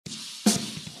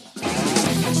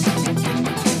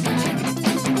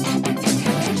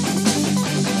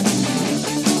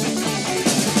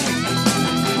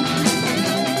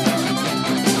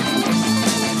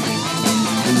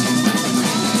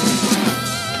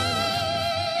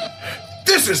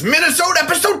This is Minisode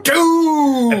episode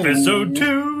 2. Episode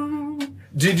 2.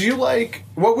 Did you like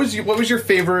what was your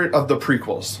favorite of the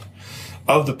prequels?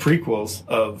 Of the prequels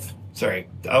of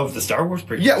the Star Wars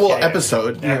prequels. Yeah, well,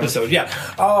 episode. Yeah.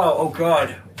 Oh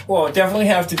god. Well, it definitely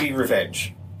have to be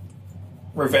Revenge.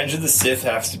 Revenge of the Sith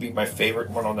has to be my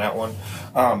favorite one on that one.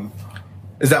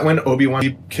 Is that when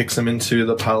Obi-Wan kicks him into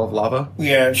the pile of lava?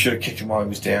 Yeah, and should have kicked him while he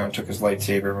was down, took his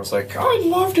lightsaber, and was like, I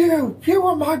loved you! You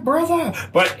were my brother!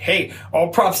 But, hey, all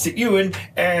props to Ewan,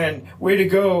 and way to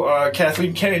go,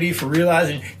 Kathleen Kennedy, for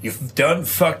realizing you've done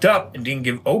fucked up and didn't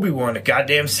give Obi-Wan a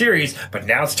goddamn series, but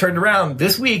now it's turned around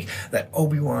this week that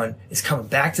Obi-Wan is coming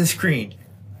back to the screen.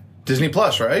 Disney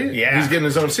Plus, right? Yeah. He's getting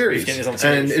his own series.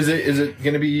 And is it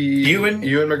going to be Ewan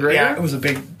McGregor? Yeah, it was a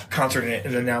big concert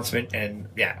and announcement, and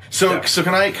yeah. So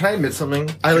can I admit something?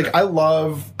 Sure. I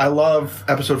love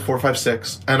episode 4, 5,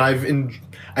 6, and I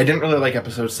didn't really like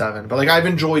episode 7, but I've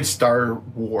enjoyed Star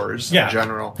Wars in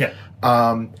general. Yeah.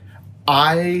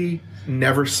 I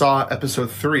never saw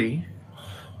episode 3.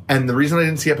 And the reason I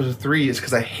didn't see episode 3 is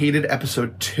because I hated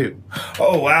episode 2.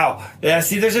 Oh, wow. Yeah,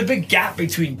 see, there's a big gap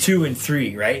between 2 and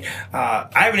 3, right? I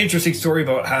have an interesting story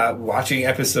about watching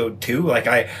episode 2.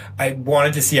 I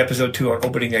wanted to see episode 2 on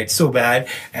opening night so bad,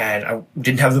 and I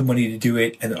didn't have the money to do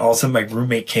it. And all of a sudden, my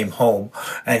roommate came home,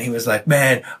 and he was like,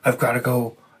 man, I've got to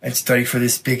go and study for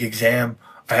this big exam.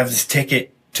 I have this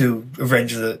ticket to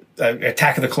Revenge of the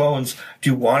Attack of the Clones. Do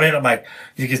you want it? I'm like,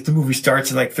 because the movie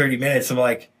starts in 30 minutes. I'm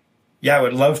like, yeah, I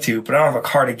would love to, but I don't have a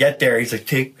car to get there. He's like,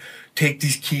 take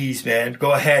these keys, man.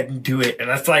 Go ahead and do it. And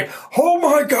I was like, oh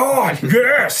my God,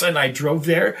 yes! And I drove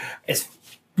there as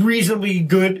reasonably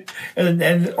good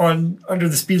and under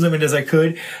the speed limit as I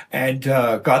could, and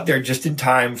got there just in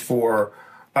time for.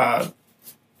 I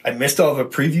missed all the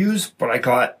previews, but I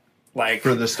got.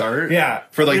 For the start? Yeah.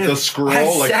 For the scroll?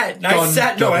 I sat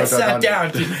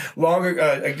down to longer,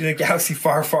 in a galaxy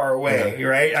far, far away,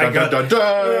 right? I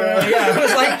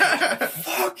was like,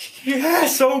 fuck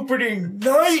yes, opening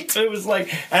night. It was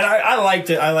like, and I liked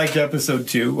it. I liked episode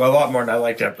 2 a lot more than I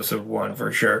liked episode 1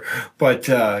 for sure. But,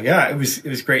 it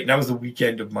was great. And that was the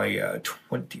weekend of my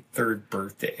 23rd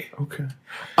birthday. Okay.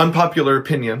 Unpopular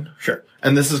opinion. Sure.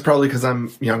 And this is probably because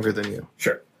I'm younger than you.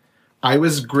 Sure. I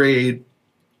was grade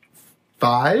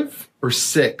 5 or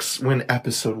 6 when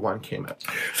episode 1 came out.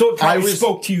 So it probably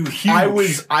spoke to you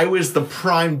huge. I was the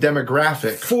prime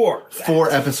demographic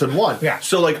for episode 1. Yeah.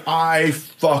 So I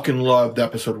fucking loved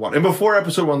episode 1. And before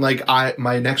episode 1,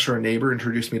 my next door neighbor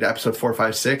introduced me to episode 4,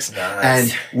 5, 6. Nice.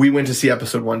 And we went to see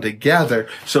episode 1 together.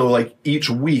 So each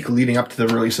week leading up to the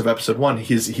release of episode 1,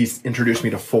 he's introduced me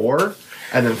to 4.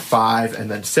 And then 5, and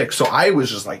then 6. So I was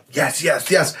just like, yes, yes,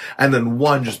 yes. And then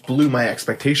 1 just blew my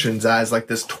expectations as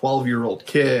this 12-year-old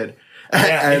kid.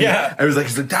 Yeah. I was like,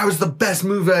 that was the best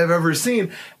movie I've ever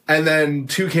seen. And then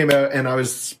 2 came out, and I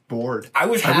was bored. I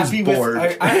was happy with.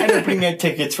 I ended up getting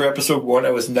tickets for episode 1. I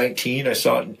was 19. I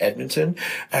saw it in Edmonton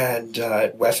and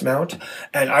at Westmount,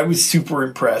 and I was super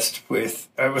impressed with.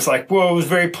 I was like, whoa! It was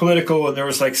very political, and there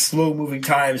was slow moving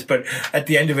times. But at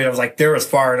the end of it, I was like, there was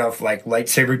far enough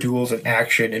lightsaber duels and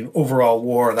action and overall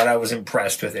war that I was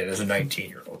impressed with it as a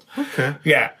 19-year-old. Okay.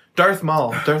 Yeah. Darth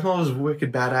Maul was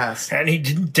wicked badass, and he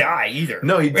didn't die either.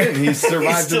 No, he didn't. He survived.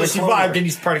 He still survived, and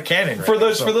he's part of canon. For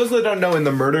those that don't know, in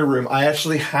the Murder Room, I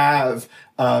actually have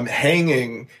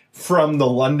hanging from the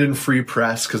London Free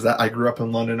Press, because I grew up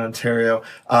in London, Ontario.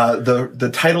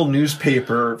 The title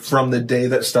newspaper from the day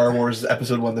that Star Wars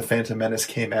Episode 1: The Phantom Menace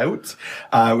came out,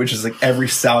 which is every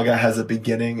saga has a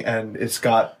beginning, and it's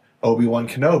got Obi-Wan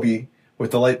Kenobi. With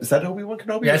the light, is that Obi-Wan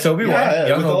Kenobi? Yeah, it's Obi-Wan.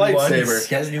 Yeah, with the lightsaber.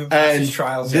 He hasn't even passed his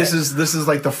trials this yet. This is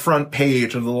the front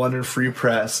page of the London Free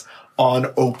Press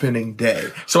on opening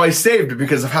day. So I saved it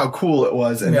because of how cool it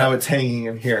was, and now it's hanging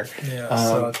in here.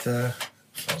 Yeah,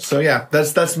 so yeah,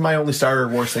 that's my only Star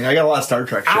Wars thing. I got a lot of Star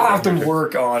Trek shit. I'll have to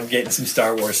work on getting some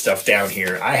Star Wars stuff down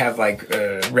here. I have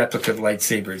replica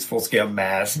lightsabers, full scale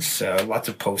masks, lots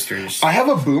of posters. I have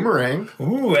a boomerang.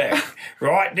 Ooh,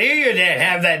 right there, then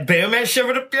have that boomerang, shove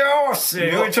it up your arse. What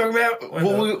are you talking about?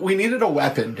 Well, we needed a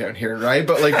weapon down here, right?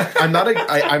 But I'm not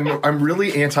I'm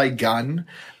really anti-gun,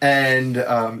 and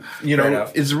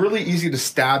it's really easy to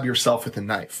stab yourself with a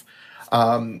knife.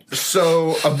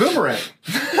 So a boomerang.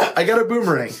 I got a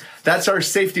boomerang. That's our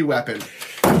safety weapon.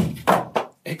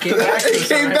 It came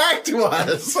back to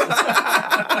us.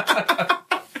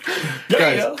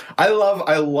 Guys, I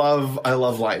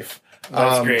love life.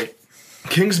 That's great.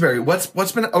 Kingsbury, what's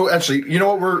been? Oh, actually, you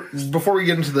know what? Before we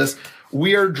get into this,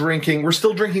 we're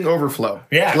still drinking Overflow.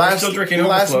 Yeah, we're still drinking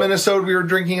Overflow. Last Minisode, we were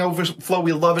drinking Overflow.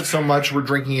 We love it so much. We're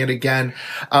drinking it again.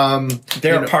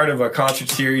 They're a part of a concert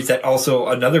series that also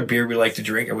another beer we like to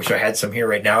drink. I wish I had some here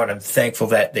right now, and I'm thankful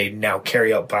that they now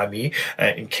carry out by me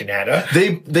in Canada.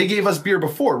 They gave us beer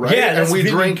before, right? Yeah, and we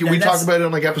drank. We talked about it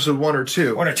on like episode 1 or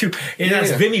 2.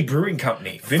 That's Vimy Brewing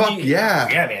Company. Fuck yeah.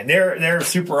 Yeah, man. They're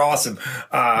super awesome.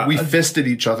 We fisted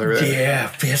each other. Yeah,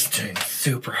 fisting.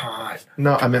 Super hot.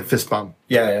 No, I meant fist bump.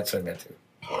 Yeah, that's what I meant to.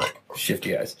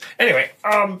 Shifty eyes. Anyway,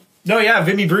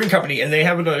 Vimy Brewing Company, and they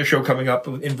have another show coming up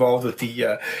involved with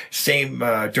the same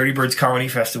Dirty Birds Comedy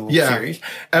Festival series.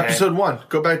 Episode 1.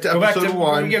 Go back to episode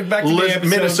 1.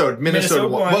 Minisode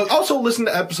 1. Well, also listen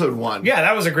to episode 1. Yeah,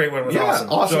 that was a great one. It was awesome.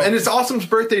 Awesome. So, and it's Awesome's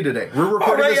birthday today. We're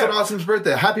recording this on Awesome's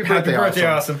birthday. Happy birthday,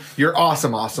 Awesome. You're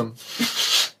awesome.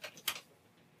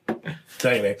 So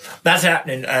anyway, that's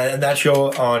happening. And that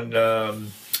show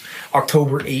on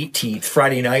October 18th,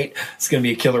 Friday night. It's going to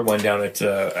be a killer one down at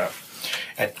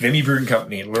Vimy Brewing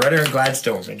Company in Loretta and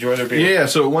Gladstone. Enjoy their beer. Yeah,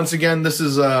 so once again, this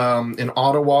is in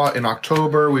Ottawa in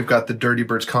October. We've got the Dirty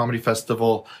Birds Comedy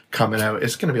Festival coming out.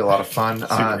 It's going to be a lot of fun.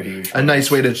 Super huge. A nice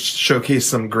way to showcase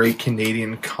some great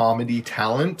Canadian comedy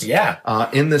talent. Yeah.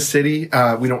 In the city.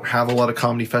 We don't have a lot of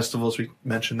comedy festivals. We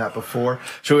mentioned that before.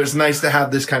 So it's nice to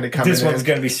have this kind of coming in. This one's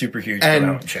going to be super huge.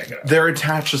 And check it out. They're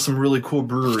attached to some really cool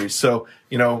breweries. So,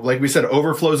 like we said,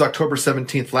 Overflow is October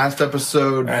 17th. Last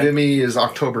episode, Vimy is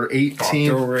October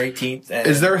 18th. October 18th.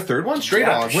 Is there a third one? Stray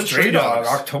Dog. When's Stray Dog?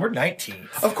 October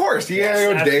 19th. Of course.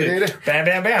 Yeah, day. Bam,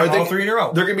 bam, bam. All 3 in a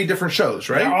row. They're going to be different shows,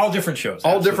 right? Yeah, all different shows.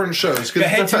 All different shows.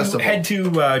 Because it's a festival. Head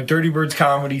to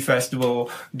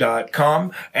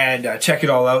dirtybirdscomedyfestival.com and check it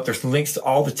all out. There's links to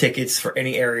all the tickets for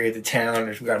any area of the town.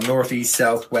 We got them northeast,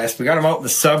 southwest. We got them out in the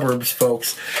suburbs,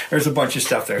 folks. There's a bunch of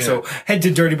stuff there. Yeah. So head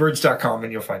to dirtybirds.com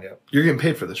and you'll find out. You're getting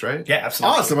paid for this, right? Yeah,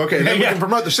 absolutely. Awesome. Okay. Then we can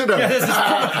promote the shit out of it.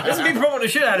 This is me promoting the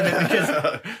shit out of it because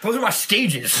those are my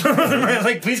stages.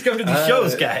 Like, please come to these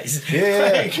shows, guys.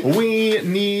 Yeah. We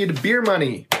need beer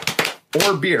money.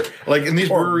 Or beer. Like in these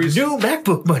breweries. New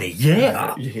MacBook money.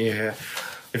 Yeah. Yeah.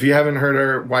 If you haven't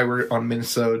heard why we're on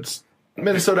Minisode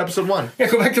episode 1. Yeah,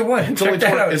 go back to 1. It's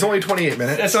only 28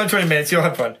 minutes. That's only 20 minutes. You'll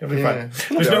have fun. It'll be fun.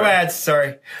 There's no ads.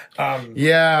 Sorry.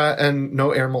 Yeah, and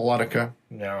no air melodica.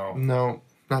 No.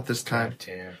 Not this time.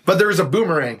 Damn. But there is a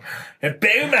boomerang. A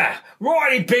boomer!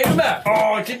 Rory Boomer!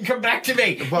 Oh, it didn't come back to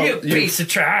me. Well, you piece of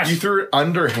trash. You threw it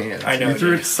underhand. I know. You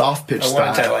threw it soft pitch style.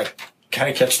 I wanted to, kind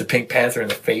of catch the Pink Panther in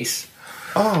the face.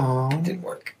 Oh. It didn't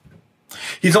work.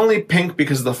 He's only pink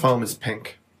because the foam is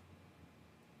pink.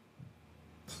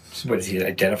 So what, does he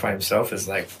identify himself as,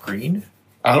 green?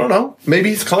 I don't know. Maybe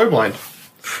he's colorblind.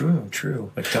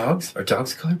 True. Like dogs? Are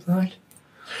dogs colorblind?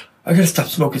 I gotta stop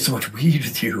smoking so much weed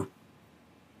with you.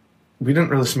 We didn't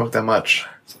really smoke that much.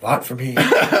 It's a lot for me.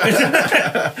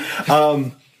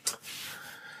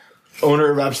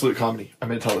 Owner of Absolute Comedy. I'm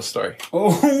going to tell this story.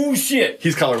 Oh, shit.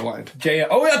 He's colorblind.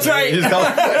 Oh, that's right. He's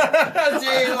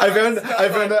colorblind.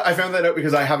 I found that out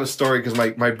because I have a story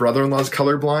because my brother-in-law's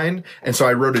colorblind. And so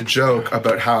I wrote a joke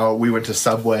about how we went to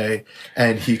Subway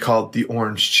and he called the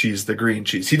orange cheese the green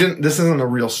cheese. This isn't a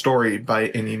real story by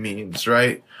any means,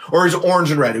 right? Or is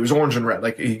orange and red? It was orange and red.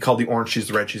 Like he called the orange cheese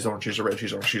the red cheese, orange cheese the red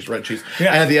cheese, orange cheese the red cheese.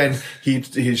 Yeah. And at the end,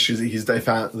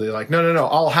 they're like, no,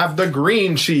 I'll have the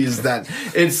green cheese then.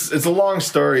 It's a long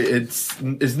story. It's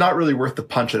not really worth the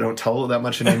punch. I don't tell it that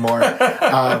much anymore.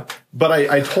 But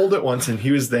I told it once, and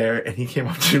he was there, and he came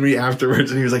up to me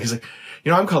afterwards, and he's like.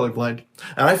 I'm colorblind.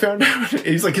 And I found out,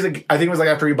 he's like, I think it was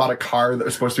after he bought a car that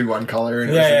was supposed to be one color.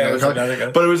 And it was another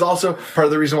color. But it was also part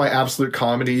of the reason why Absolute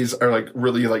Comedies are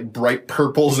really bright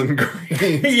purples and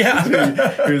greens.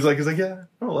 Yeah. He's like, yeah,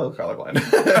 I'm a little colorblind.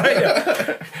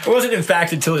 It wasn't, in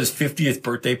fact, until his 50th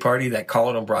birthday party that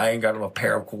Colin O'Brien got him a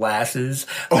pair of glasses.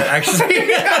 He got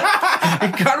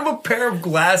him a pair of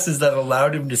glasses that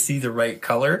allowed him to see the right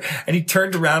color. And he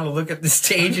turned around and looked at the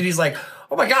stage and he's like,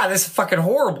 oh my God, this is fucking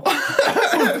horrible.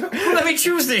 Let me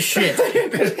choose this shit.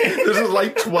 This is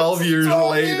 12 years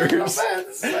later. This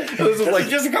is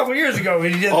just a couple years ago.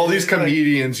 All these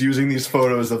comedians using these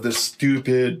photos of this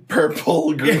stupid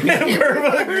purple green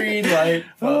light.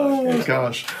 Oh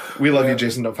gosh. We love you,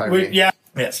 Jason. Don't fire me. Yeah.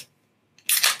 Yes.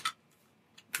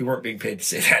 We weren't being paid to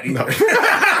say that either.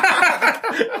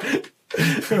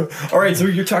 No. All right, so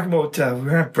you're talking about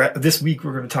this week.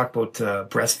 We're going to talk about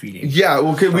breastfeeding. Yeah,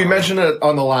 well, we mentioned it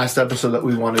on the last episode that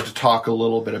we wanted to talk a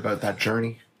little bit about that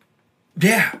journey.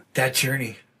 Yeah, that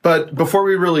journey. But before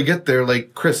we really get there,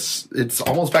 like, Chris, it's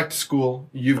almost back to school.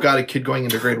 You've got a kid going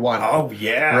into grade 1. Oh,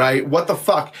 yeah. Right? What the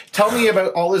fuck? Tell me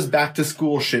about all this back to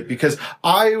school shit, because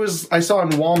I saw in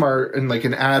Walmart in like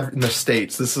an ad in the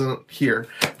States, this isn't here,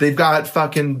 they've got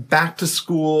fucking back to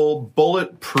school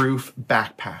bulletproof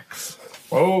backpacks.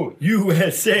 Oh,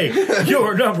 USA,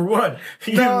 you're number one.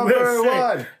 Number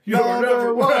one. You're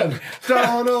number one.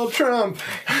 Donald Trump.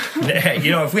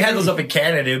 You know, if we had those up in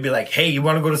Canada, it would be like, hey, you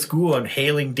want to go to school on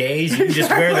hailing days? You can just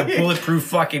wear the bulletproof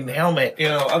fucking helmet. You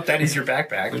know, up that is your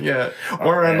backpack. Yeah.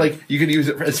 Or like, you could use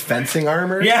it as fencing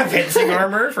armor. Yeah, fencing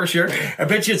armor, for sure. I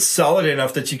bet you it's solid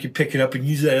enough that you could pick it up and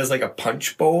use it as like a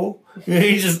punch bowl.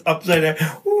 He's just upside down.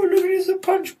 Oh, look, it's a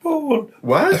punch bowl.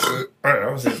 What? I don't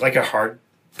know. Is it like a hard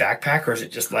backpack, or is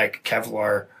it just like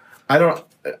Kevlar? We don't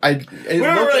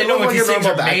really know what these things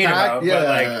are made about.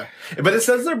 Yeah, but it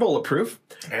says they're bulletproof.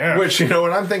 Yeah. Which, you know,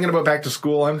 when I'm thinking about back to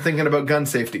school, I'm thinking about gun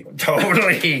safety.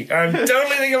 Totally. I'm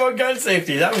totally thinking about gun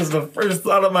safety. That was the first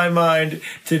thought of my mind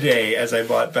today as I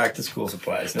bought back to school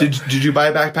supplies. No. Did you buy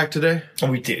a backpack today? Oh,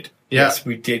 we did. Yeah. Yes,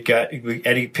 we did.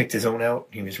 Eddie picked his own out.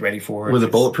 He was ready for it. Was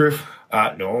it bulletproof?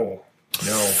 No.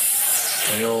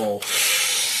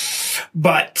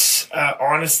 But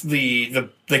honestly,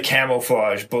 the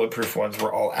camouflage bulletproof ones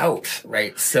were all out,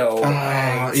 right? So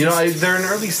they're an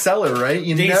early seller, right?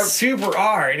 They super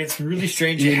are, and it's really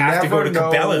strange. You have to go to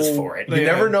Cabela's for it. You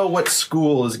never know what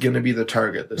school is going to be the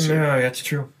target this year. No, that's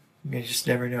true. You just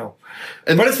never know.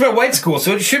 But it's my white school,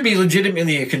 so it should be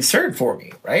legitimately a concern for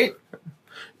me, right?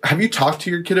 Have you talked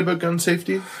to your kid about gun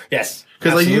safety? Yes.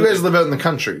 Because like you guys live out in the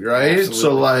country, right? Absolutely.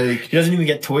 So like he doesn't even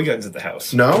get toy guns at the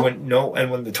house. No,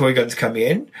 and when the toy guns come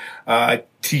in, I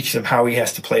teach them how he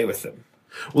has to play with them.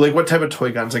 Well, like what type of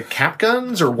toy guns? Like cap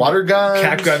guns or water guns?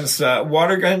 Cap guns.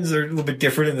 Water guns are a little bit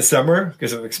different in the summer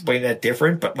because I've explained that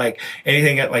different. But like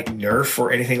anything at like Nerf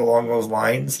or anything along those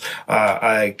lines,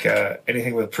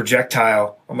 anything with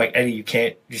projectile, I'm like, Eddie, you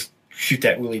can't just shoot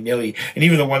that willy nilly. And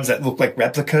even the ones that look like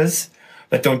replicas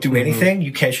that don't do anything,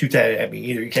 you can't shoot that at me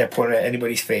either. You can't point it at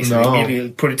anybody's face. No. And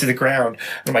immediately put it to the ground.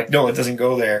 I'm like, no, it doesn't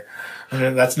go there. And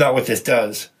then that's not what this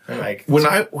does. I'm like, when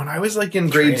I was like in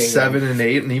grade 7 and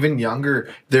 8 and even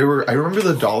younger, I remember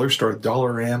the dollar store,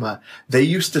 Dollarama. They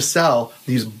used to sell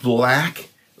these black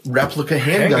replica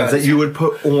handguns that you would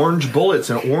put orange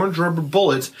bullets and orange rubber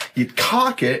bullets. You'd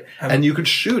cock it and you could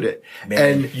shoot it.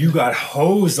 Man, and you got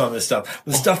hosed on this stuff.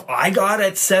 The stuff I got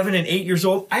at 7 and 8 years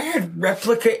old, I had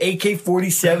replica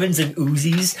AK-47s and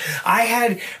Uzis. I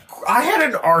had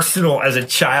an arsenal as a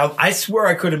child. I swear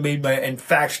I could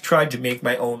have tried to make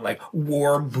my own like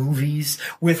war movies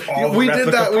with all the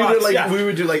replica props. We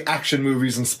would do like action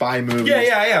movies and spy movies.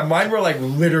 Yeah. Mine were like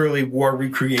literally war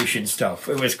recreation stuff.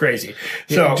 It was crazy.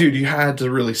 So, dude, you had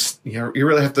to really, you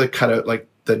really have to cut out like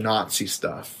the Nazi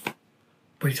stuff.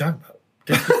 What are you talking about?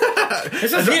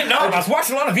 This is Vietnam. I was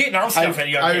watching a lot of Vietnam stuff.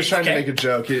 I was trying to make a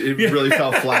joke. It really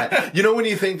fell flat. You know when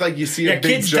you think like you see a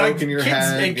big joke in your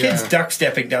head? And kids duck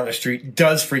stepping down the street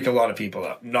does freak a lot of people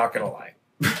out. Not going to lie.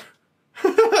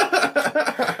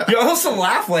 You also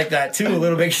laugh like that too a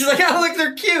little bit. She's like, oh, look,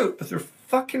 they're cute. But they're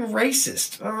fucking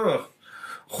racist. Ugh.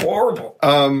 Horrible.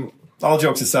 All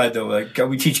jokes aside though, like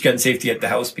we teach gun safety at the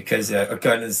house because a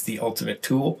gun is the ultimate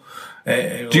tool.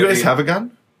 Do you guys have a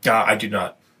gun? I do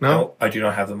not. No, I do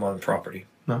not have them on property.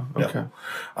 No, okay. No.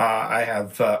 I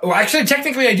have. Actually,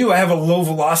 technically, I do. I have a low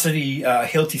velocity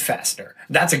Hilti fastener.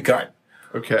 That's a gun.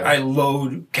 Okay. I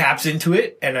load caps into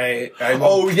it, and I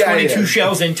load 22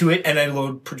 shells into it, and I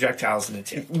load projectiles in the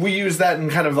tip. We use that in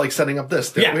kind of like setting up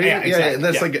this. Exactly.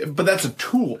 That's like, but that's a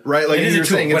tool, right? Like it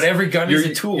is a tool, but every gun is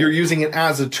a tool. You're using it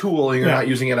as a tool, and you're not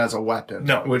using it as a weapon.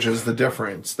 No, which is the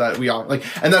difference that we all like.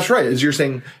 And that's right. Is you're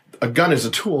saying a gun is a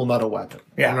tool, not a weapon.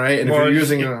 Yeah. Right? And if you're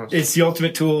using it's the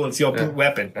ultimate tool, it's the ultimate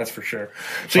weapon, that's for sure.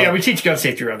 So we teach gun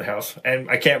safety around the house.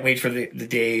 And I can't wait for the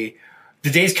day. The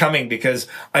day's coming because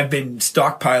I've been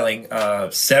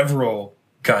stockpiling several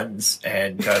guns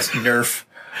and Nerf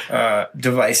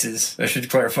devices. I should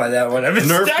clarify that one. I've been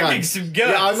stacking some guns.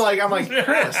 Yeah, I'm like,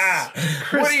 Chris.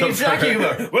 What are you talking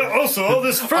about? Well, also all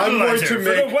this fertilizer for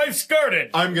the wife's garden.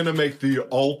 I'm going to make the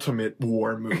ultimate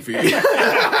war movie.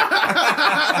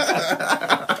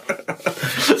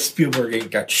 Spielberg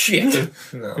ain't got shit.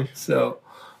 No. So,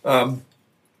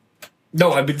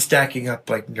 no, I've been stacking up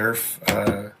like Nerf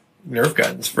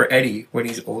guns for Eddie when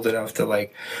he's old enough to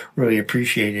like really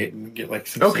appreciate it and get like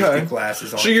some safety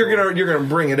glasses on. So you're gonna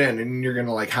bring it in and you're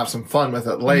gonna like have some fun with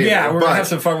it later. Yeah, we're gonna have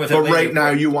some fun with it later. But right now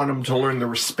you want them to learn the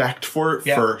respect for it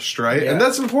first, right? Yeah. And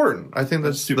that's important. I think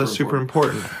that's super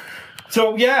important.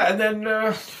 So yeah, and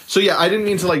then. So yeah, I didn't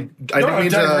mean to like. I didn't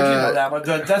mean to. That, but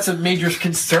that's a major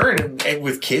concern, and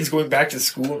with kids going back to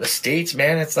school in the States,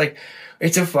 man, it's like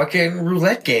it's a fucking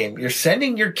roulette game. You're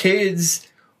sending your kids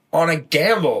on a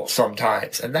gamble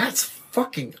sometimes, and that's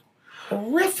fucking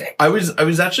horrific. I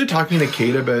was actually talking to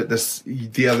Kate about this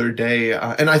the other day,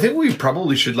 and I think we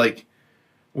probably should like.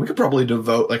 We could probably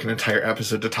devote like an entire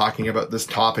episode to talking about this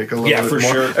topic a little bit more.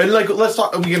 Sure. And like, let's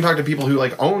talk. We can talk to people who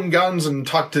like own guns and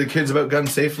talk to kids about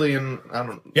guns safely. And I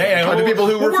don't. Talk to people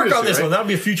who we'll work on this right? one. That'll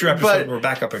be a future episode. When we're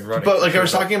back up and running. But like I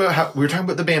was talking about how we were talking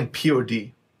about the band POD.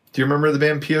 Do you remember the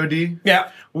band POD?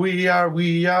 Yeah. We are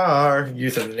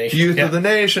Youth of the Nation. Youth of the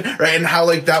Nation, right? And how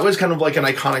like that was kind of like an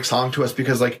iconic song to us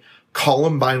because like.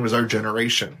 Columbine was our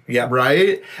generation. Yeah.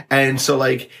 Right? And so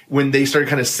like when they started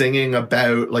kind of singing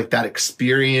about like that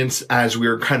experience as we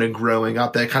were kind of growing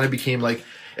up, that kind of became like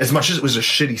as much as it was a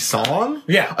shitty song.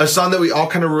 Yeah. A song that we all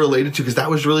kind of related to because that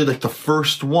was really like the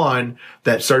first one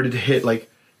that started to hit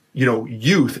like, you know,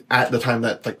 youth at the time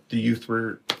that like the youth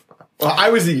were I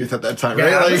was a youth at that time,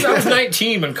 right? Like, I was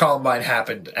 19 when Columbine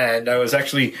happened, and I was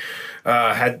actually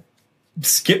had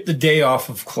skipped the day off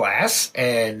of class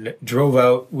and drove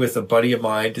out with a buddy of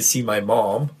mine to see my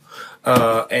mom.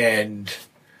 And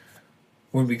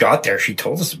when we got there, she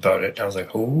told us about it. And I was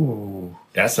like, "Oh,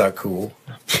 that's not cool."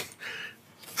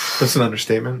 That's an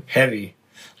understatement. Heavy.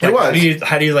 It was.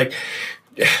 How do you like?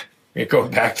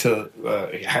 Going back to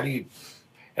how do you?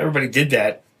 Everybody did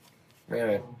that.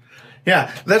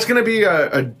 Yeah, that's going to be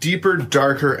a deeper,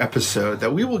 darker episode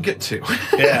that we will get to.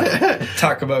 Yeah,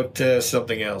 talk about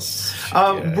something else.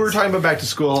 We're talking about back to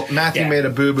school. Matthew made a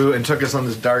boo-boo and took us on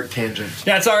this dark tangent.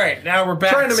 That's all right. Now we're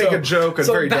back. Trying to make a joke, a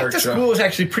very dark joke. Back to school is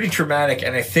actually pretty traumatic,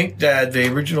 and I think that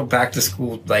the original back to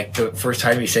school, like the first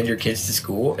time you send your kids to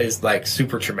school, is like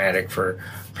super traumatic for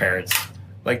parents.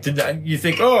 Like, you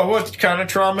think, oh, what kind of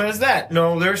trauma is that?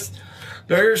 No, there's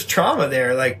trauma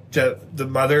there. Like the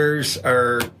mothers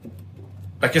are.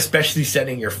 Like, especially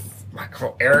sending your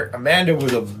Amanda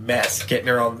was a mess getting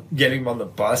him on the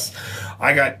bus.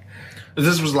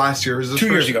 This was last year. Was this 2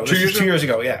 years ago? 2 years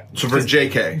ago, yeah. So for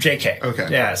JK. JK. Okay.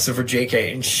 Yeah, so for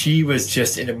JK. And she was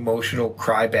just an emotional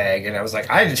cry bag. And I was like,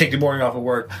 I had to take the morning off of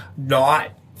work, not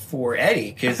for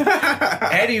Eddie, because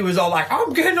Eddie was all like,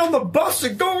 I'm getting on the bus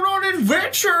and going on an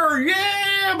adventure.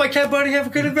 Yeah, my cat buddy have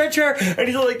a good adventure. And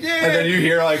he's like, yeah. And then you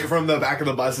hear like from the back of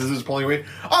the bus, this is pulling away,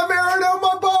 I'm airing out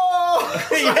my ball.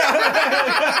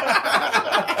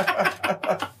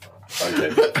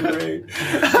 Okay, great.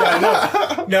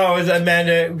 No, it was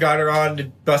Amanda got her on, the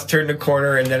bus turned the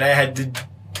corner, and then I had to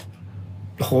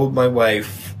hold my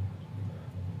wife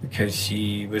because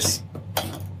she was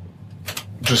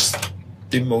just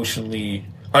emotionally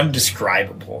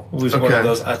undescribable. It was one of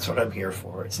those, that's what I'm here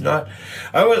for. It's not,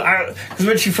 because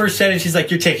when she first said it, she's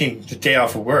like, you're taking the day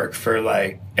off of work for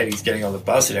like, Eddie's getting on the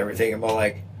bus and everything. I'm all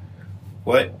like,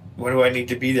 what do I need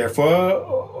to be there for?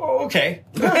 Okay.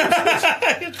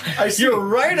 I see. You're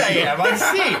right, I am. I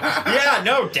see. Yeah,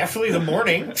 no, definitely the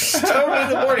morning. Totally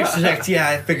the morning. She's like, yeah,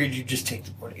 I figured you'd just take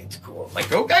the morning into school. I'm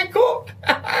like, okay, cool.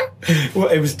 Well,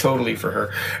 it was totally for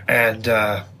her. And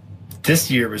this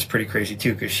year was pretty crazy,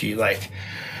 too, because she, like,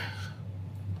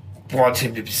 wants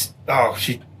him to be...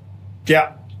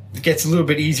 It gets a little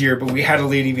bit easier, but we had a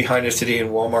lady behind us today in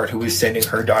Walmart who was sending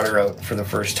her daughter out for the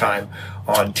first time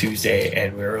on Tuesday,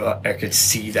 and I could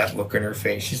see that look in her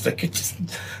face. She's like,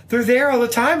 they're there all the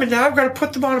time, and now I've got to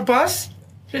put them on a bus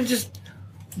and just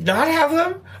not have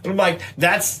them? And I'm like,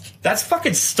 that's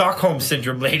fucking Stockholm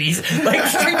syndrome, ladies. Like,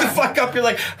 straight the fuck up. You're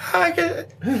like, I get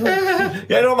it.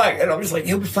 And I'm just like,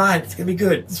 you'll be fine. It's going to be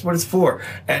good. That's what it's for.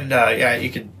 And,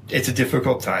 it's a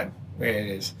difficult time. It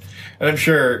is. And I'm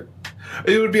sure...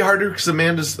 It would be harder because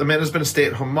Amanda's been a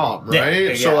stay-at-home mom,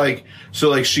 right? Yeah.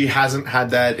 So she hasn't had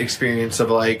that experience of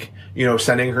like, you know,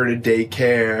 sending her to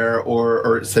daycare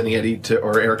or sending Eddie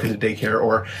or Erica to daycare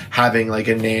or having like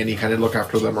a nanny kind of look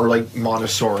after them or like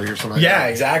Montessori or something like that. Yeah,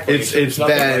 exactly. It's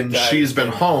been, like she's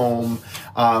been home,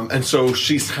 and so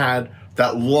she's had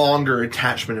that longer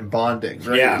attachment and bonding,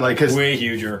 right? Yeah, like way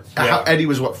huger. Yeah. Eddie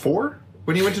was what, 4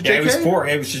 when he went to JK? Yeah, he was 4.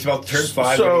 He was just about to turn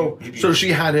 5. So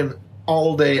she had him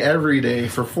all day, every day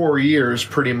for 4 years,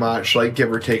 pretty much, like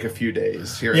give or take a few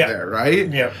days here and there,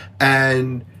 right? Yeah.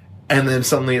 And then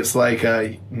suddenly it's like,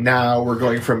 now we're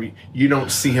going from, you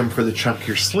don't see him for the chunk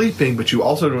you're sleeping, but you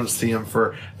also don't see him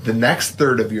for the next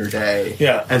third of your day.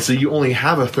 Yeah. And so you only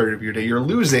have a third of your day. You're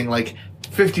losing like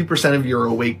 50% of your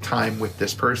awake time with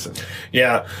this person.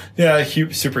 Yeah.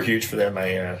 Super huge for them.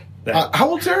 How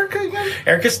old's Erica again?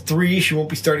 Erica's 3. She won't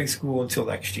be starting school until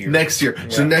next year. Next year. Yeah.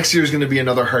 So next year is going to be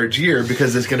another hard year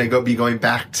because it's going to be going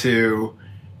back to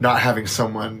not having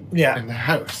someone in the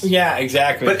house. Yeah,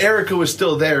 exactly. But Erica was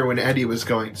still there when Eddie was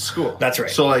going to school. That's right.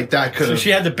 So like that could. So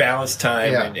she had the balance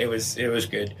time, and it was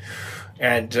good.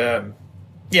 And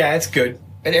it's good.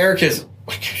 And Erica's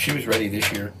she was ready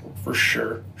this year for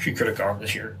sure. She could have gone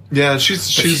this year. Yeah,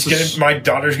 she's gonna. My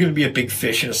daughter's gonna be a big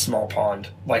fish in a small pond.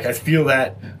 Like I feel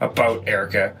that about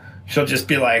Erica. She'll just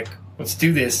be like, let's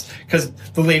do this. Because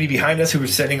the lady behind us who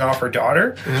was sending off her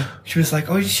daughter, she was like,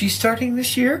 oh, is she starting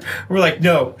this year? We're like,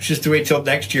 no, she has to wait till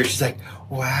next year. She's like,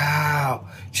 wow,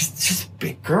 she's a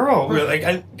big girl. We're like,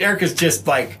 and Erica's just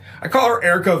like, I call her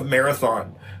Erica of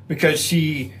Marathon because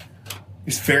she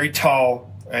is very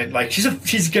tall and like she's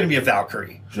going to be a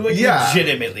Valkyrie. She's like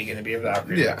legitimately going to be a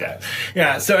Valkyrie like that.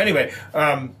 Yeah. So anyway,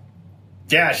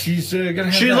 she's gonna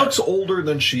have She looks older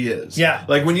than she is. Yeah.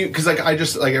 Like when because like I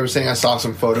was saying, I saw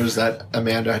some photos that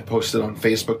Amanda had posted on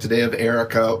Facebook today of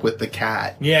Erica with the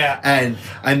cat. Yeah.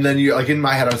 And then you like in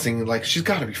my head I was thinking like she's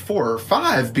got to be 4 or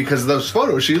 5 because of those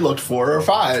photos she looked 4 or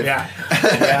 5. Yeah.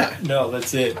 Yeah. No,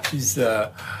 that's it. She's my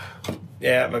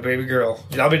baby girl.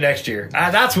 That'll be next year.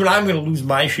 That's when I'm gonna lose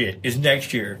my shit is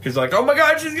next year because like oh my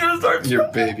god she's gonna start. Your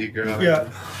baby girl.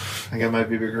 Yeah. I got my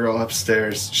baby girl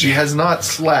upstairs. She has not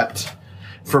slept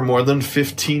for more than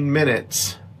 15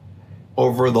 minutes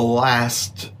over the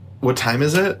last... What time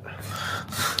is it?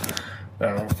 I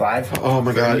don't know, 5? Oh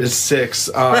my god, it's 6.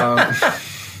 I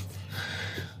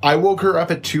woke her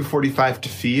up at 2:45 to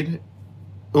feed.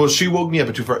 Well, she woke me up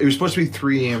at 2:45. It was supposed to be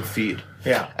 3 a.m. feed.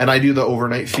 Yeah. And I do the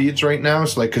overnight feeds right now,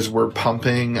 so like because we're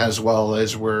pumping as well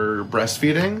as we're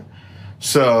breastfeeding.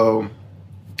 So...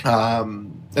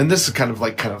 and this is kind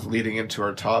of leading into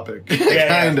our topic.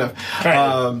 Kind of.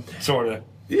 Sort of.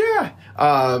 Yeah.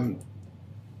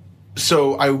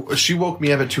 So she woke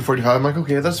me up at 2:45. I'm like,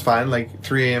 okay, that's fine. Like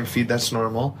 3 a.m. feed, that's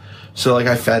normal. So like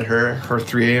I fed her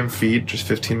 3 a.m. feed just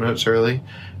 15 minutes early.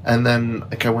 And then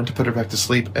like I went to put her back to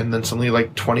sleep. And then suddenly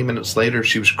like 20 minutes later,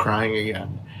 she was crying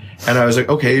again. And I was like,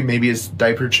 okay, maybe it's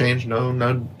diaper change. No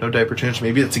diaper change.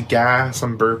 Maybe it's a gas.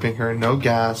 I'm burping her. No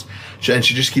gas. And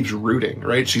she just keeps rooting,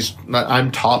 right?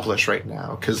 I'm topless right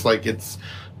now because like it's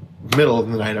middle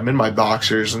of the night. I'm in my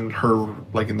boxers and her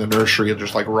like in the nursery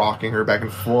just like rocking her back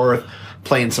and forth,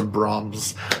 playing some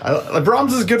Brahms.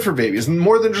 Brahms is good for babies.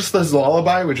 More than just his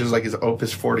lullaby, which is like his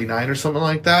Opus 49 or something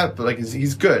like that. But like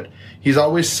he's good. He's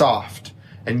always soft.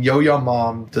 And Yo-Yo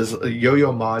Ma does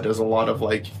a lot of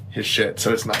like his shit,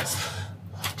 so it's nice.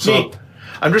 So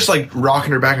I'm just like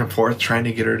rocking her back and forth, trying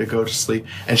to get her to go to sleep,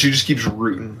 and she just keeps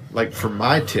rooting like for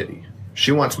my titty.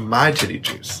 She wants my titty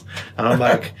juice, and I'm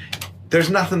like, there's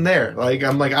nothing there. Like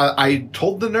I'm like I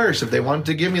told the nurse if they wanted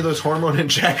to give me those hormone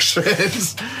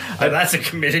injections, that's a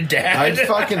committed dad. I'd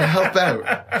fucking help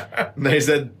out. And they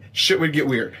said shit would get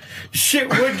weird. Shit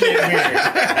would get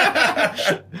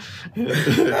weird.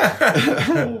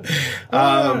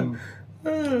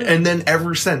 And then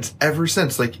ever since,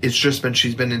 like she's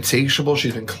been insatiable.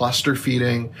 She's been cluster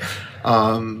feeding.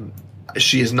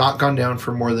 She has not gone down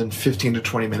for more than 15 to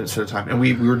 20 minutes at a time. And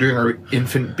we were doing our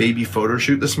infant baby photo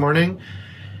shoot this morning,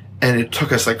 and it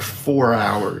took us like 4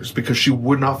 hours because she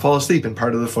would not fall asleep. And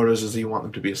part of the photos is that you want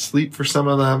them to be asleep for some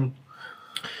of them.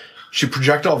 She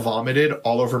projectile vomited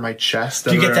all over my chest.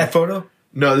 Did you get that photo?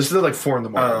 No, this is at like 4 in the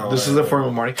morning. This is at 4 in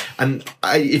the morning. And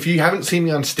if you haven't seen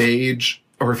me on stage,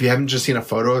 or if you haven't just seen a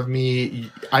photo of me,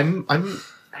 I'm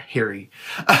hairy.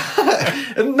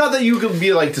 Not that you can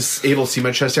be like able to see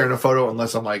my chest hair in a photo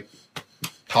unless I'm like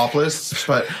topless,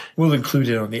 but we'll include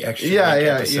it on the extra.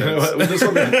 Yeah. You know what, this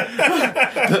will be,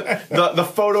 the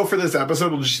photo for this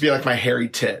episode will just be like my hairy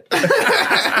tit.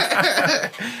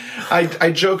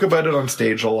 I joke about it on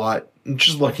stage a lot.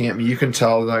 Just looking at me, you can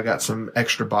tell that I got some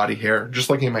extra body hair. Just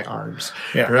looking at my arms,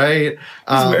 right?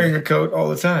 He's wearing a coat all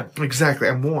the time. Exactly,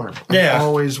 I'm warm. I'm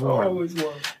always warm. Always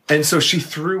warm. And so she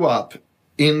threw up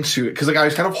into it because like I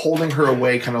was kind of holding her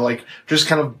away, kind of like just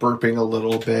kind of burping a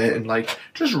little bit and like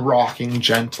just rocking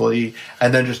gently,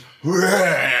 and then just.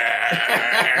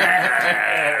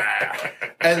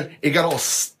 And it got all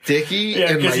sticky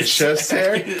in my chest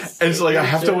hair. And so, like, I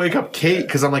have to wake up Kate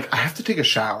because I'm like, I have to take a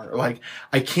shower. Like,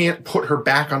 I can't put her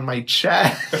back on my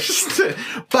chest.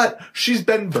 But she's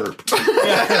been burped.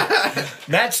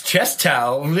 Matt's chest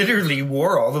towel literally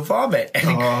wore all the vomit. It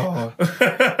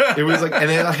was like,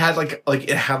 and it had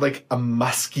like a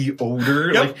musky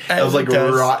odor. Like, it was like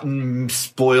rotten,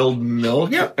 spoiled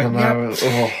milk. And I was,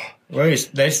 Well,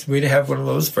 it's nice way to have one of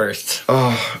those first.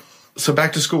 So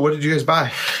back to school, what did you guys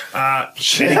buy?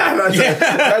 That's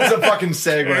a fucking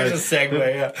segue. There's a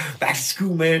segue, Back to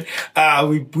school, man.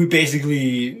 We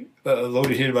basically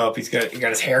loaded him up. He got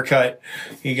his haircut.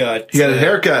 He got his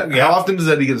haircut. Yeah. How often does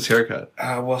he get his haircut?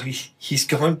 Well, he's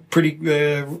going pretty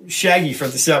shaggy for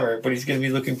the summer, but he's going to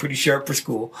be looking pretty sharp for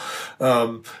school.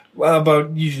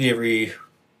 About usually every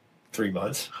 3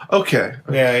 months. Okay.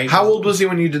 Yeah. How old was he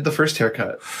when you did the first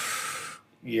haircut?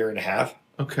 Year and a half.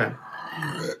 Okay.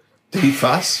 Did he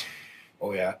fuss?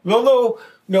 Oh yeah. No,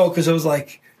 because I was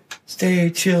like, stay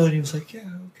chill, and he was like, yeah,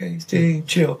 okay, stay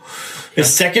chill. The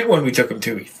second one we took him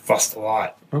to, he fussed a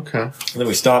lot. Okay. And then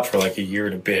we stopped for like a year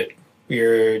and a bit.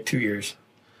 2 years.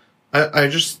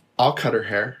 I'll cut her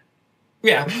hair.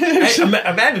 Yeah.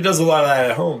 Amanda does a lot of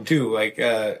that at home too. Like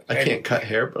I can't cut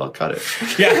hair, but I'll cut it.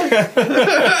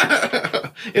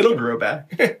 Yeah. It'll grow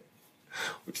back.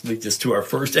 Which leads us to our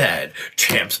first ad,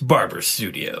 Champ's Barber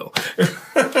Studio.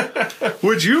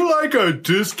 Would you like a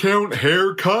discount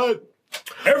haircut?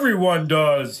 Everyone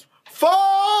does.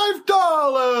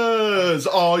 $5!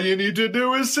 All you need to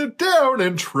do is sit down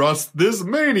and trust this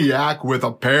maniac with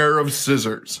a pair of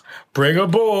scissors. Bring a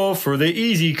bowl for the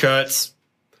easy cuts.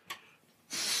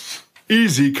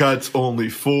 Easy cuts only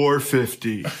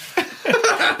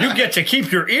 $4.50. You get to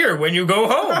keep your ear when you go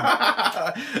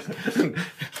home.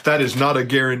 That is not a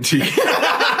guarantee.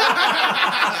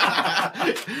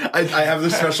 I have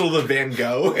the special the Van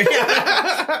Gogh.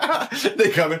 They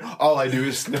come in. All I do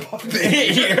is snip off the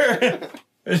ear.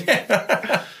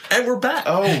 And we're back.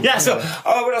 Oh, yeah. So,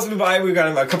 what else did we buy? We got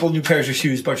him a couple new pairs of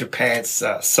shoes, bunch of pants,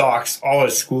 socks, all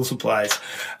his school supplies,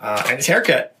 and his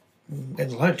haircut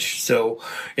and lunch. So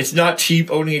it's not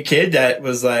cheap owning a kid. That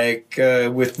was like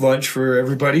with lunch for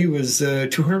everybody was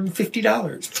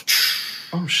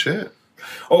 $250. Oh shit.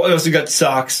 Oh, I also got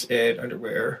socks and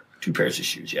underwear, 2 pairs of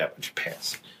shoes, yeah, a bunch of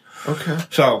pants. Okay.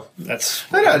 So that's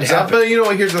but you know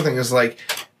what? Here's the thing: is like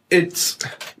it's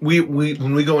we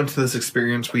when we go into this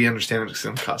experience, we understand it's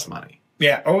going to cost money.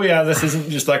 Yeah. Oh, yeah. This isn't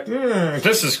just like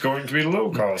this is going to be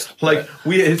low cost. Like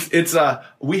we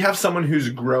have someone who's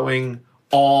growing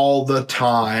all the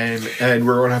time, and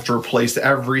we're going to have to replace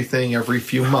everything every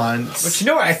few months. But you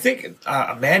know what? I think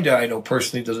Amanda, I know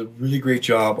personally, does a really great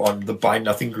job on the Buy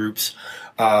Nothing groups.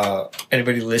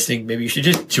 Anybody listening, maybe you should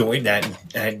just join that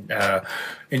and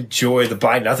enjoy the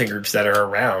Buy Nothing groups that are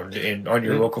around on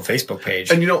your local Facebook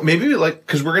page. And maybe like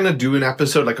because we're gonna do an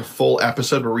episode, like a full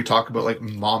episode where we talk about like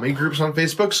mommy groups on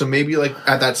Facebook. So maybe like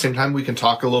at that same time we can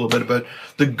talk a little bit about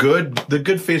the good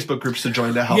Facebook groups to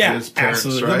join to help his parents.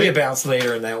 Absolutely. Right? There'll be a bounce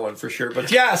later in that one for sure.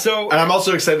 But yeah, so and I'm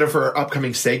also excited for our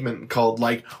upcoming segment called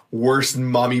like worst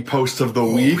mommy post of the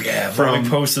week. Yeah, mommy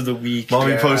post of the week.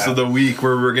 Mommy post of the week,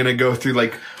 where we're gonna go through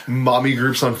like mommy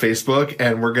groups on Facebook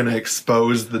and we're gonna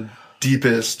expose the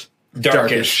deepest,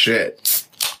 darkest shit.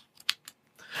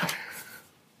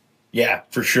 Yeah,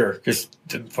 for sure. Because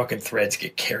the fucking threads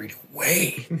get carried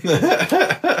away.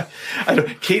 I know.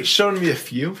 Kate's shown me a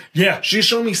few. Yeah, she's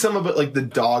shown me some about like the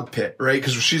dog pit, right?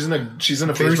 Because she's in a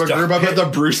Facebook group about the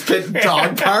Bruce Pitt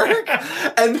dog park,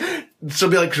 and she'll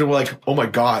be like, oh my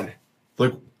god,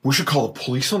 like we should call the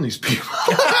police on these people.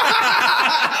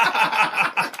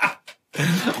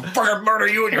 Fucking murder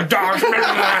you and your dog.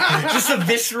 Just a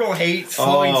visceral hate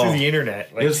flowing through the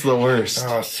internet. Like, it's the worst.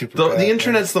 Oh, super bad, the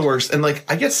internet's the worst. And like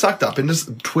I get sucked up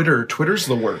into Twitter. Twitter's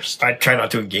the worst. I try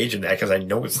not to engage in that because I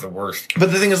know it's the worst.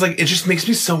 But the thing is, like, it just makes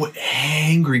me so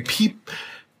angry.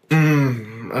 I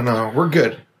know. We're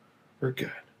good. We're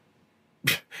good.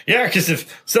 Yeah, because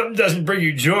if something doesn't bring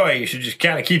you joy, you should just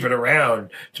kind of keep it around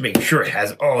to make sure it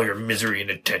has all your misery and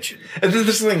attention. And this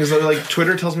is the thing is that, like,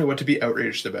 Twitter tells me what to be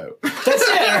outraged about. That's it,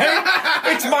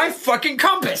 right? It's my fucking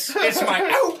compass. It's my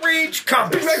outrage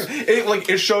compass.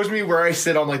 Exactly. It shows me where I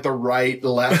sit on like the right,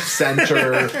 left,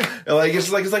 center.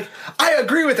 It's like I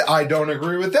agree with it. I don't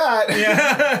agree with that.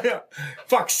 Yeah.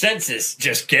 Fuck census.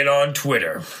 Just get on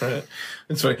Twitter.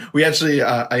 It's funny. We actually,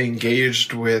 I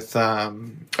engaged with, I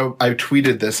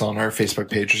tweeted this on our Facebook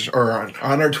pages, or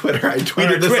on our Twitter. I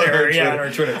tweeted this on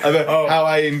our Twitter. About how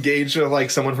I engaged with like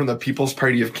someone from the People's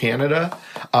Party of Canada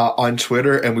on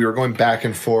Twitter, and we were going back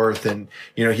and forth, and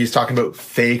he's talking about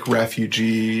fake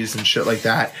refugees and shit like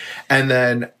that. And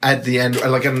then at the end,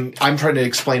 like I'm trying to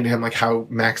explain to him like how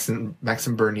Maxime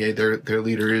Bernier, their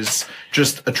leader, is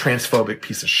just a transphobic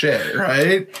piece of shit,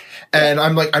 right? And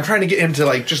I'm trying to get him to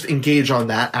like just engage on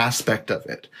that aspect of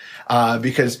it,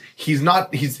 because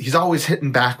he's always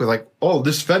hitting back with like, oh,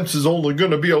 this fence is only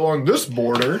going to be along this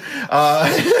border,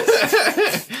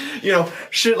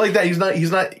 shit like that.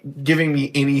 He's not giving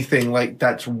me anything like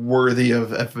that's worthy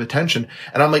of attention.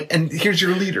 And I'm like, and here's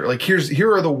your leader. Like,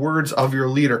 here are the words of your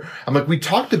leader. I'm like, we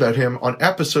talked about him on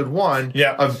episode 1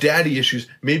 of Daddy Issues.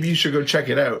 Maybe you should go check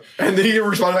it out. And then he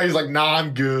responded, he's like, nah,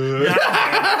 I'm good.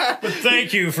 But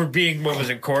thank you for being, what was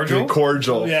it, cordial?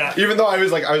 Cordial. Yeah. Even though I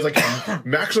was like,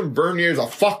 Maxim Bernier's a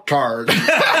fucktard.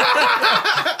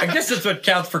 I guess that's what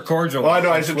counts for cordial. Well, I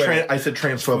know. I said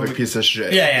transphobic piece of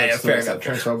shit. Yeah. Fair enough.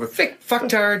 Transphobic.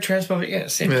 Fucktard, transphobic. Yeah,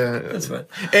 same. Yeah, that's fine.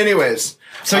 Anyways.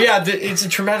 So, it's a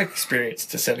traumatic experience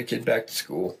to send a kid back to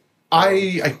school.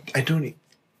 I don't...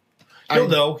 You'll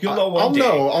know one day.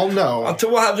 I'll know.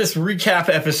 We'll have this recap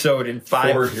episode in 4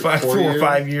 or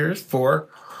 5 years. 4.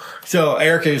 So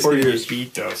Erica is going to be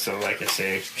beat though. So like I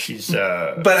say, she's.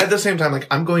 But at the same time, like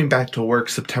I'm going back to work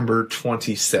September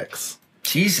 26th.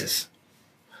 Jesus.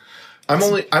 I'm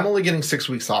only getting 6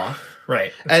 weeks off.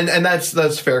 Right. And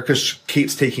that's fair because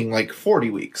Kate's taking like 40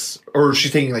 weeks, or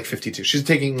she's taking like 52. She's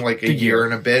taking like a year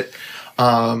and a bit.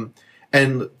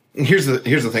 And here's the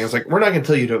thing. It's like, we're not going to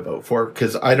tell you to vote for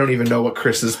because I don't even know what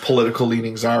Chris's political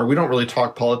leanings are. We don't really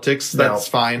talk politics. That's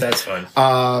fine. That's fine.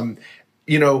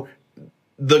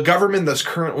 The government that's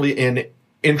currently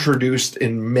introduced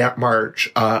in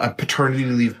March a paternity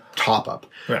leave top up.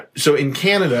 Right. So in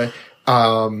Canada,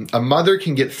 a mother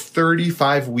can get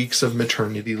 35 weeks of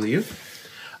maternity leave,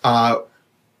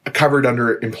 covered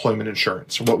under employment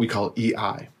insurance, or what we call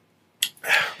EI.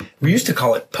 We used to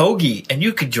call it Pogie, and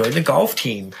you could join the golf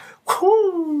team.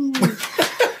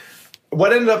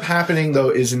 What ended up happening,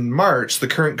 though, is in March, the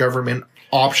current government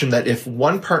optioned that if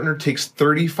one partner takes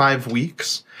 35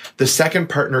 weeks, the second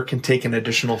partner can take an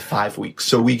additional 5 weeks.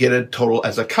 So we get a total,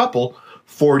 as a couple,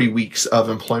 40 weeks of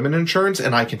employment insurance,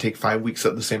 and I can take 5 weeks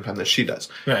at the same time that she does.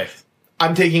 Right.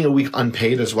 I'm taking a week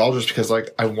unpaid as well, just because, like,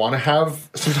 I want to have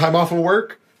some time off of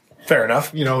work. Fair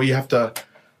enough. You know, you have to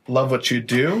love what you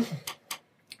do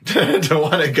to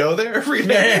want to go there every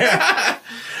day.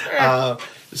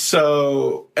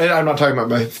 So, and I'm not talking about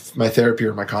my therapy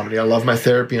or my comedy. I love my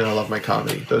therapy and I love my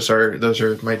comedy. Those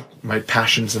are my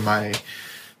passions and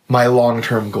my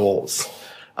long-term goals.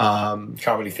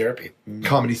 Comedy therapy.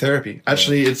 Comedy therapy.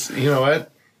 Actually, it's, you know what?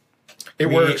 It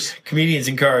works. Comedians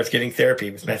in cars getting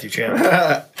therapy with Matthew Champ.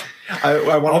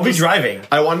 I'll be driving.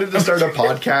 I wanted to start a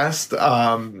podcast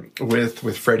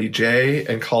with Freddie J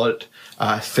and call it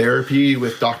Therapy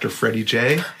with Dr. Freddie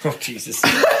J. Oh, Jesus.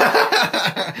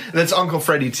 That's Uncle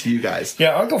Freddie to you guys.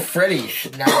 Yeah, Uncle Freddie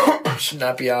should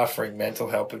not be offering mental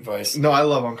health advice. No, I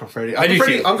love Uncle Freddie.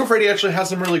 Uncle Freddie actually has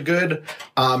some really good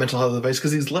mental health advice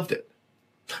because he's lived it.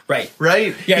 Right.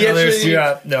 Yeah,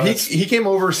 he came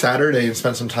over Saturday and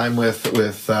spent some time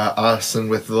with us and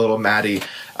with little Maddie.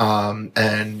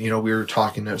 And you know, we were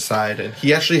talking outside, and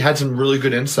he actually had some really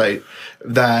good insight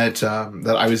that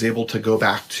I was able to go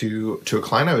back to a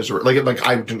client I was like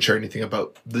I didn't share anything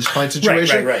about this client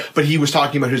situation, right. But he was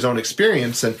talking about his own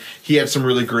experience, and he had some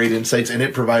really great insights, and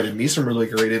it provided me some really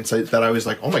great insights that I was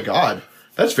like, oh my God,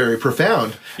 that's very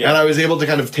profound. Yeah. And I was able to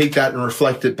kind of take that and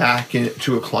reflect it back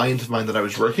to a client of mine that I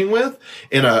was working with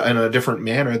in a different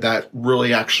manner that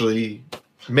really actually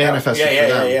manifested for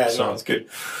them. Yeah. So. No, it's good.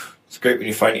 It's great when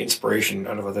you find inspiration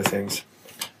out of other things.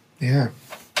 Yeah.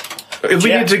 We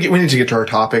need to get to our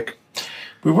topic.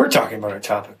 We were talking about our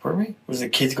topic, weren't we? Was the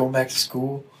kids going back to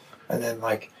school? And then,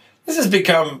 like, this has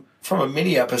become, from a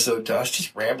mini episode to us,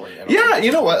 just rambling. Yeah,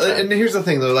 you know what? And here's the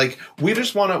thing, though. Like, we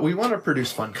want to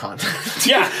produce fun content.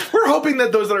 Yeah. We're hoping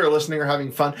that those that are listening are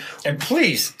having fun. And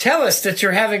please, tell us that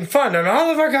you're having fun on all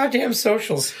of our goddamn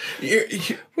socials.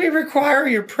 We require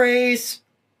your praise.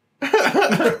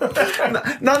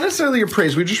 Not necessarily your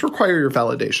praise. We just require your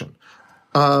validation.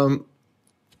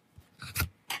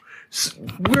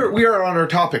 We are on our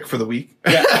topic for the week.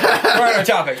 Yeah, we're on our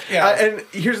topic. Yeah, and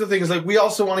here's the thing: is like we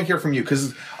also want to hear from you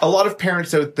because a lot of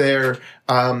parents out there,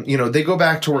 they go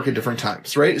back to work at different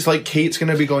times, right? It's like Kate's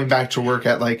going to be going back to work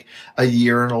at like a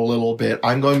year and a little bit.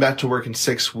 I'm going back to work in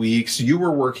 6 weeks. You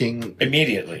were working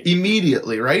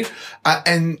immediately, right?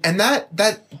 And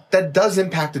that does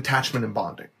impact attachment and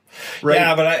bonding. Right.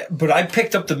 Yeah, but I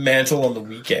picked up the mantle on the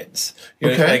weekends. You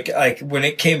know, okay. Like when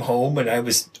it came home and I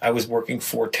was working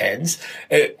 4/10s,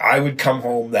 I would come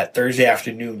home that Thursday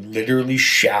afternoon, literally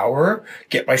shower,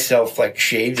 get myself like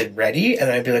shaved and ready,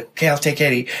 and I'd be like, okay, I'll take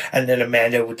Eddie, and then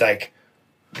Amanda would like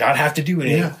not have to do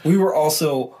anything. Yeah. We were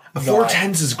also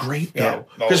 4/10s is great though,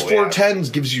 because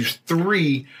 4/10s gives you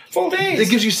 3 full days. It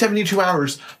gives you 72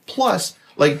 hours plus.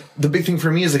 like the big thing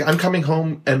for me is like I'm coming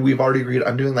home and we've already agreed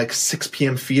I'm doing like 6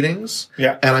 p.m. feedings.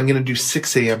 Yeah. And I'm going to do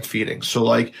 6 a.m. feedings. So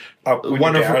like up and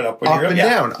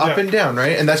down,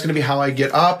 right? And that's going to be how I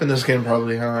get up, and that's going to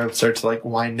probably how I start to like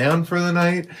wind down for the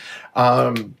night.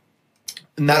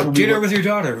 And that will be dinner with your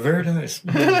daughter. Very nice.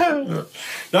 No,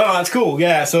 that's cool.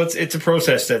 Yeah. So it's a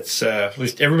process that's at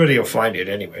least everybody will find it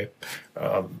anyway.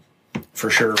 For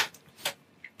sure.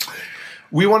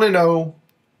 We want to know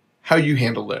how you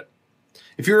handled it.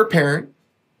 If you're a parent,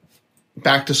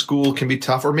 back to school can be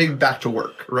tough, or maybe back to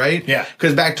work, right? Yeah.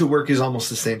 Because back to work is almost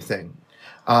the same thing.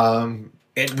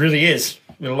 It really is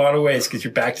in a lot of ways, because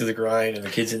you're back to the grind and the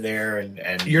kid's in there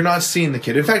and you're not seeing the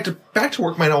kid. In fact, back to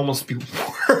work might almost be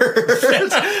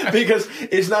worse because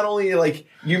it's not only like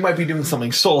you might be doing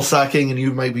something soul sucking and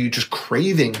you might be just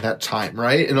craving that time,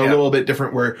 right? And a little bit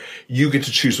different where you get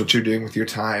to choose what you're doing with your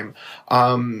time.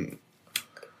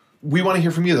 We want to hear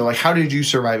from you though. Like, how did you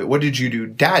survive it? What did you do?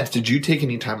 Dads, did you take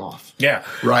any time off? Yeah.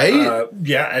 Right?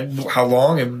 Yeah. And how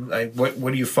long? And what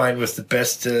do you find was the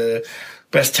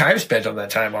best time spent on that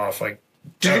time off? Like,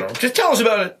 I don't know. Just tell us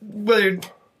about it, whether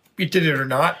you did it or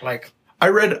not. Like, I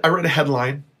read a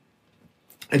headline.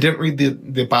 I didn't read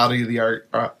the body of the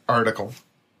article.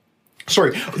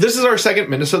 Sorry, this is our second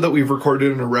Minisode that we've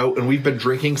recorded in a row, and we've been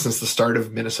drinking since the start of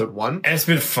Minisode 1. And it's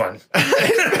been fun.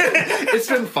 It's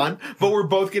been fun, but we're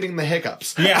both getting the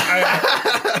hiccups. Yeah.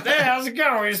 Hey, how's it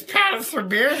going? We just pounded for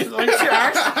beer. Like,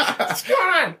 what's going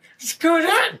on? What's going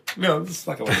on? No, it's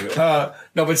not going to do it.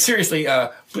 No, but seriously,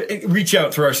 reach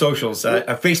out through our socials.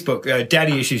 Facebook,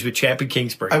 Daddy Issues with Champ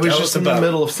Kingsbury. I was just in the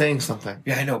middle of saying something.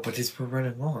 Yeah, I know, but we're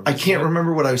running long. I can't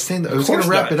remember what I was saying. I was going to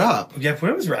wrap it up. Yeah, but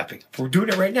I was wrapping. We're doing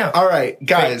it right now. All right,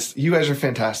 guys, you guys are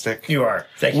fantastic. You are.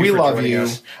 Thank you. We for love you.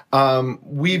 Us.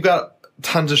 We've got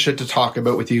tons of shit to talk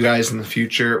about with you guys in the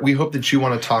future. We hope that you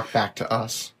want to talk back to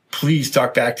us. Please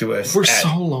talk back to us. We're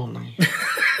so lonely.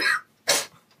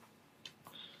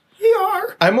 We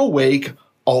are. I'm awake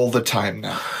all the time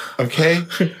now. Okay?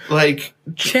 Like,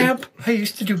 Champ, I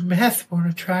used to do meth. Want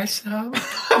to try some?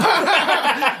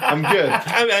 I'm good.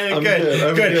 I'm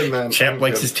good, man. Champ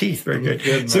likes his teeth. Very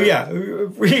good. So yeah,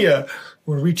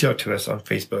 we'll reach out to us on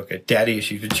Facebook at Daddy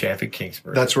Issues with Champ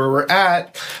Kingsbury. That's where we're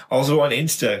at. Also on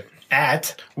Insta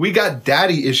at We Got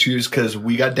Daddy Issues, because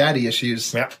we got daddy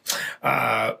issues. Yeah.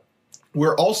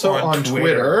 We're also on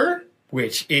Twitter,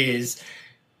 which is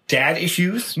Dad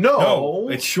Issues. No,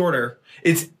 it's shorter.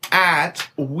 It's at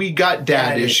We Got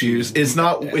Dad Issues. It's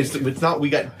not We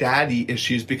Got Daddy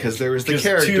Issues, because there is the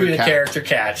character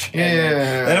catch. Yeah.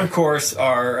 And then of course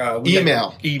our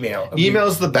email.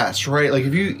 Email's the best, right? Like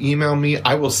if you email me,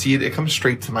 I will see it. It comes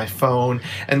straight to my phone.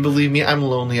 And believe me, I'm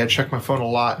lonely. I check my phone a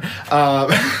lot.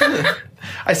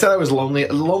 I said I was lonely.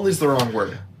 Lonely is the wrong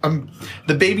word.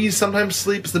 The baby sometimes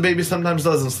sleeps. The baby sometimes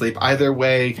doesn't sleep. Either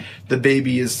way, the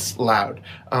baby is loud.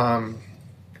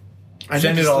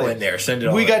 Send it all in there.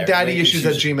 We got daddy issues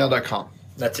at gmail.com.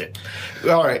 That's it.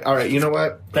 All right. You know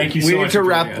what? Thank you so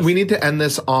much. We need to end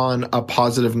this on a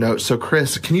positive note. So,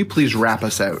 Chris, can you please wrap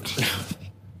us out?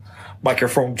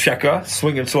 Microphone checker,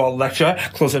 swinging sword lecture,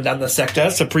 closing down the sector,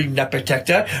 supreme net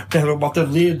protector, never want to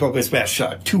live but this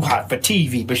measure. Too hot for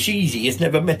TV, but easy. It's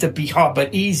never meant to be hard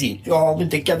but easy. All in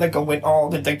together, going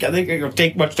all in together, it'll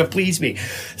take much to please me.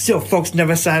 Still, folks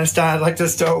never satisfied like the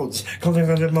Stones. Calling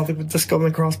on their mother with the skull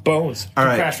and crossbones. All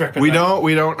right. We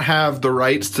don't have the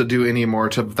rights to do any more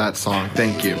to that song.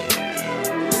 Thank you.